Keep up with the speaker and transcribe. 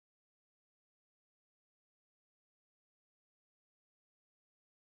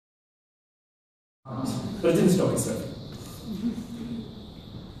But it didn't stop me surfing.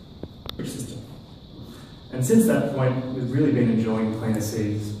 Which system? And since that point, we've really been enjoying plainer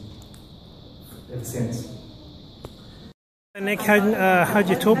seas ever since. Nick, how'd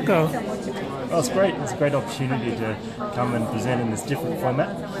your talk go? Oh, it's great. It's a great opportunity to come and present in this different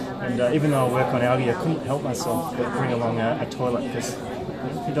format. And even though I work on algae, I couldn't help myself but bring along a toilet, because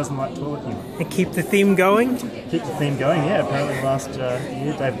who doesn't like toilet humour? And keep the theme going? Keep the theme going, yeah. Apparently last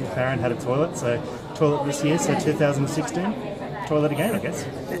year David McLaren had a toilet, so toilet this year, so 2016. Toilet again, I guess.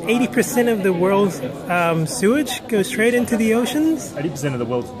 80% of the world's sewage goes straight into the oceans? 80% of the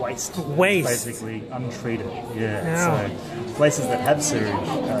world's waste. Waste? Basically untreated, yeah. Wow. So places that have sewage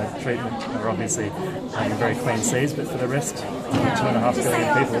treatment are obviously having very clean seas, but for the rest, 2.5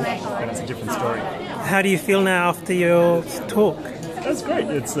 billion people, then it's a different story. How do you feel now after your talk? That's great.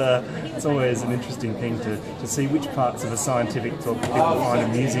 It's always an interesting thing to see which parts of a scientific talk people find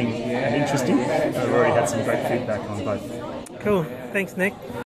amusing and interesting. I've already had some great feedback on both. Cool. Thanks, Nick.